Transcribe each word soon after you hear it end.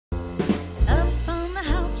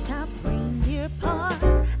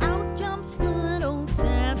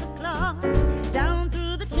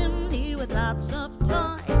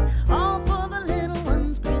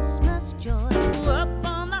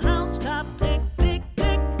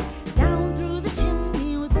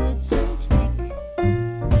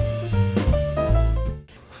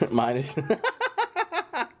Mine is.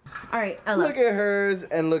 Alright, Ella. Look at hers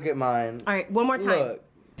and look at mine. Alright, one more time. Look.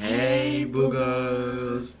 Hey,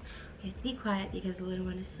 boogers. You have to be quiet because the little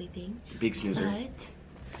one is sleeping. Big snoozer. But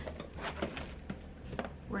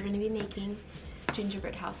we're gonna be making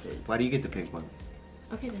gingerbread houses. Why do you get the pink one?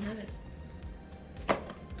 Okay, then have it.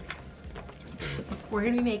 We're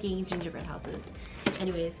gonna be making gingerbread houses.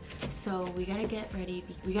 Anyways, so we gotta get ready.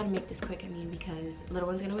 We gotta make this quick, I mean, because little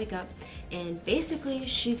one's gonna wake up and basically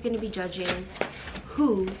she's gonna be judging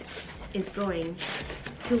who is going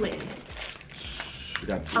to win.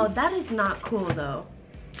 Oh, that is not cool though.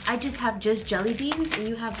 I just have just jelly beans and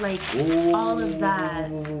you have like all of that.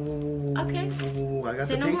 Okay. I got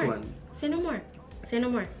Say the no pink more. one. Say no more. Say no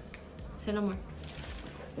more. Say no more.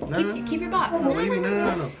 No, Keep your box. No, what do you mean?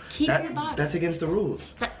 No. Keep your box. That's against the rules.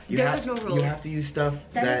 There is no rules. You have to use stuff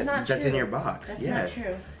that's in your box. That's yes. not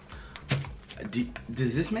true.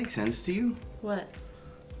 Does this make sense to you? What?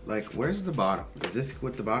 Like, where's the bottom? Is this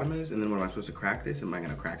what the bottom is? And then when am I supposed to crack this? Am I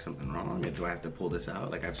gonna crack something wrong? Or do I have to pull this out?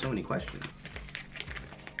 Like, I have so many questions.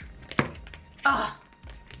 Ah!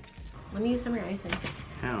 Let me use some of your icing.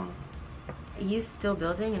 How? He's still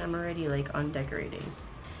building and I'm already like on decorating.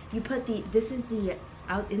 You put this is the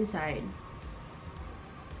out inside.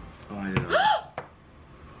 Oh, I didn't know.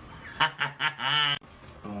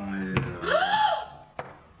 Oh, I didn't know.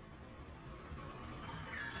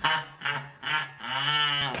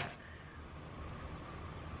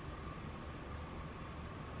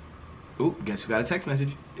 Oh, guess who got a text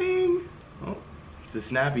message? Ding! Oh, it's a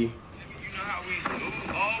snappy. You know how we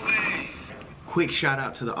do, always. Quick shout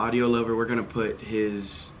out to the audio lover. We're gonna put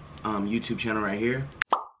his YouTube channel right here.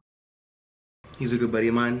 He's a good buddy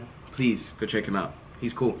of mine. Please go check him out.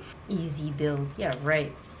 He's cool. Easy build. Yeah,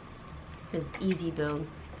 right. It says easy build.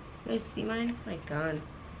 You guys see mine? My God.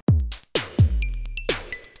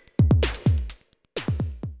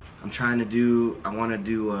 I'm trying to do. I want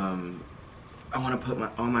to put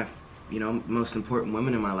all my, you know, most important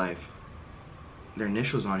women in my life, their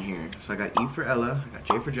initials on here. So I got E for Ella, I got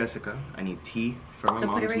J for Jessica, I need T for my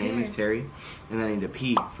mom's name is Terry, and then I need a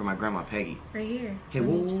P for my grandma Peggy. Right here. Hey,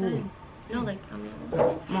 whoa. No, like on the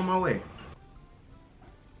I'm on my way.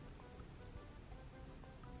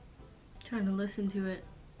 Trying to listen to it.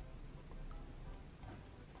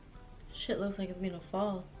 Shit looks like it's gonna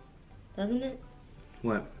fall, doesn't it?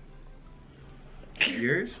 What?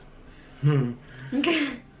 Yours? Don't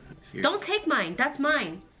take mine. That's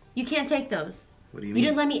mine. You can't take those. What do you You mean?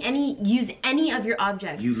 didn't let me use any of your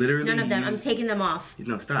objects. You literally none of them. I'm used- taking them off.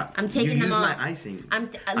 No, stop. I'm taking them off. You used my icing. I'm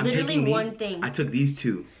literally taking one these, thing. I took these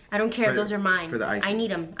two. I don't care. Those are mine. For the icing. I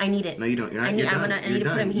need them. I need it. No, you don't. You're not. I need you're done. I need to You're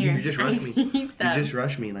put them done. here. You just rushed me. You You just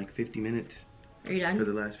rushed me like 50 minutes. Are you done? For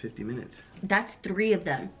the last 50 minutes. That's 3 of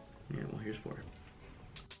them. Yeah, well, here's 4.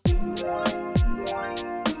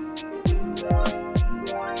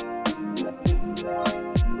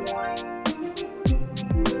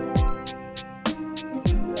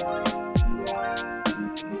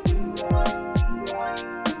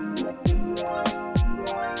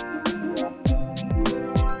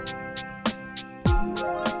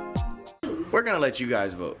 We're gonna let you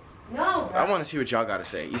guys vote. No, bro. I want to see what y'all gotta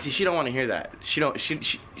say. You see, she don't want to hear that.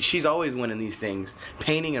 She's always winning these things,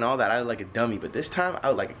 painting and all that. I look like a dummy, but this time I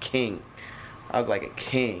look like a king. I look like a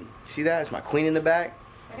king. See that? It's my queen in the back,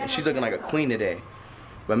 and she's looking like a queen today.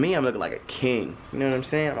 But me, I'm looking like a king. You know what I'm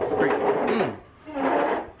saying? I'm a freak.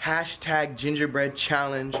 Hashtag gingerbread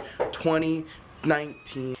challenge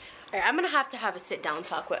 2019. Alright, I'm gonna have a sit down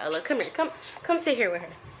talk with Ella. Come here. Come sit here with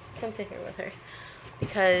her. Come sit here with her.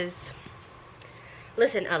 Because,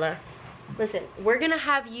 listen, Ella. Listen, we're gonna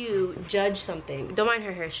have you judge something. Don't mind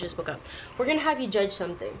her hair, she just woke up. We're gonna have you judge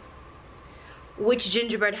something. Which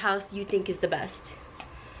gingerbread house do you think is the best?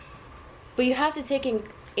 But you have to take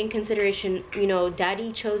in consideration, you know,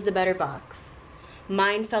 Daddy chose the better box.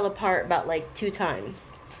 Mine fell apart about like 2 times.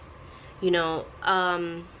 You know,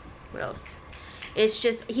 what else? It's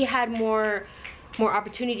just, he had more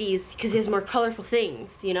opportunities because he has more colorful things,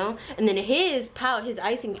 you know? And then his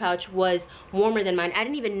icing pouch was warmer than mine. I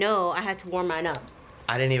didn't even know I had to warm mine up.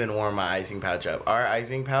 I didn't even warm my icing pouch up. Our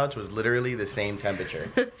icing pouch was literally the same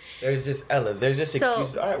temperature. There's just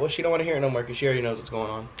excuses. All right, well, she don't want to hear it no more because she already knows what's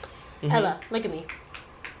going on. Ella, look at me.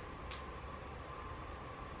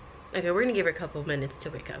 Okay, we're gonna give her a couple minutes to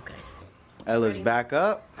wake up, guys. Ella's back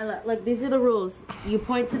up. Ella, look, these are the rules. You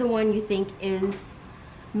point to the one you think is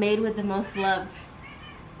made with the most love.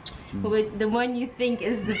 With the one you think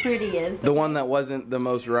is the prettiest. The one that wasn't the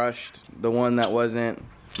most rushed. The one that wasn't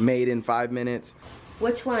made in 5 minutes.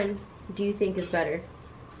 Which one do you think is better?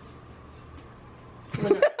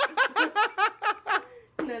 No.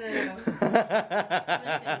 Listen.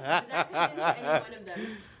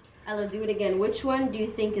 do it again. Which one do you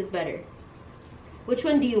think is better? Which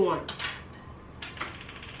one do you want?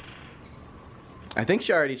 I think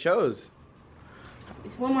she already chose.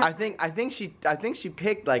 It's one more. I think she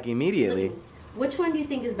picked like immediately. Which one do you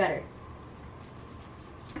think is better?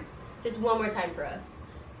 Just one more time for us.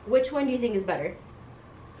 Which one do you think is better?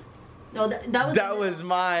 No, that was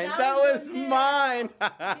mine. That was mine.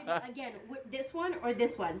 Again, this one or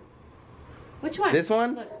this one? Which one? This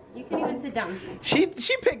one? Look, you can even sit down. She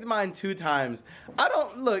picked mine 2 times. I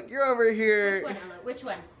don't look. You're over here. Which one, Ella? Which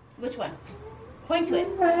one? Which one? Point to it.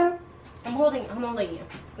 I'm holding you.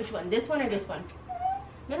 Which one? This one or this one?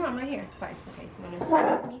 No, I'm right here. Fine. Okay. You wanna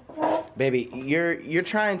sit with me? Baby, you're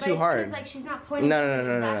trying too hard. It's like she's not pointing.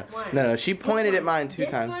 No. She pointed at mine 2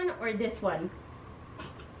 times. This one or this one?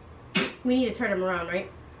 We need to turn them around,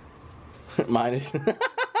 right? Mine is.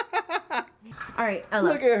 All right, Ella.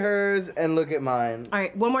 Look at hers and look at mine. All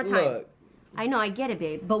right, one more time. Look. I know, I get it,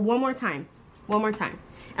 babe, but one more time. One more time.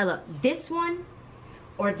 Ella, this one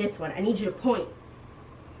or this one? I need you to point.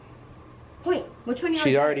 Point. Which one you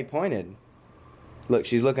She already pointed. Look,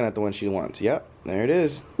 she's looking at the one she wants. Yep, there it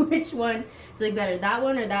is. Which one is like better, that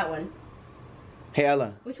one or that one? Hey,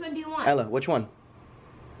 Ella. Which one do you want? Ella, which one?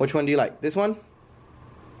 Which one do you like? This one?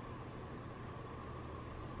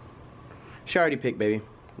 She already picked, baby.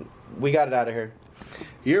 We got it out of her.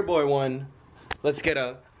 Your boy won. Let's get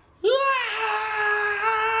a...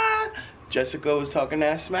 Jessica was talking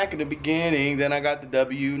that smack in the beginning. Then I got the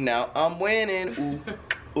W. Now I'm winning.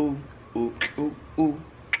 Ooh, ooh, ooh, ooh, ooh.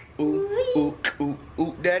 Ooh, ooh, ooh,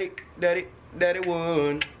 ooh, daddy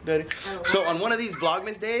won, daddy. So on one of these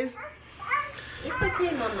Vlogmas days, it's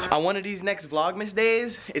okay, Mama. on one of these next Vlogmas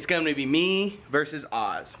days, it's gonna be me versus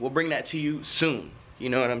Oz. We'll bring that to you soon. You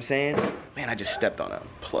know what I'm saying? Man, I just stepped on a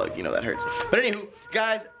plug. You know that hurts. But anywho,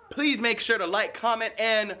 guys, please make sure to like, comment,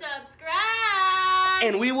 and subscribe.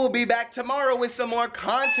 And we will be back tomorrow with some more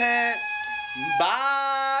content.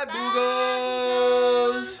 Bye,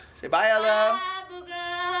 Boogos. Say bye, Ella.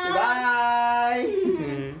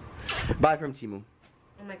 Bye. Bye from Timu.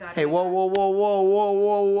 Oh my god. Hey,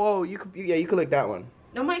 whoa. You could lick that one.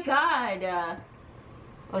 Oh my god.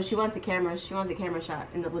 Oh, she wants a camera. She wants a camera shot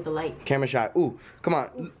with the light. Camera shot. Ooh, come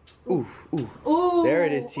on. Ooh. There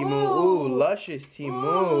it is, Timu. Ooh, luscious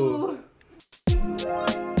Timu.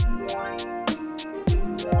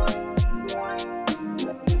 Ooh.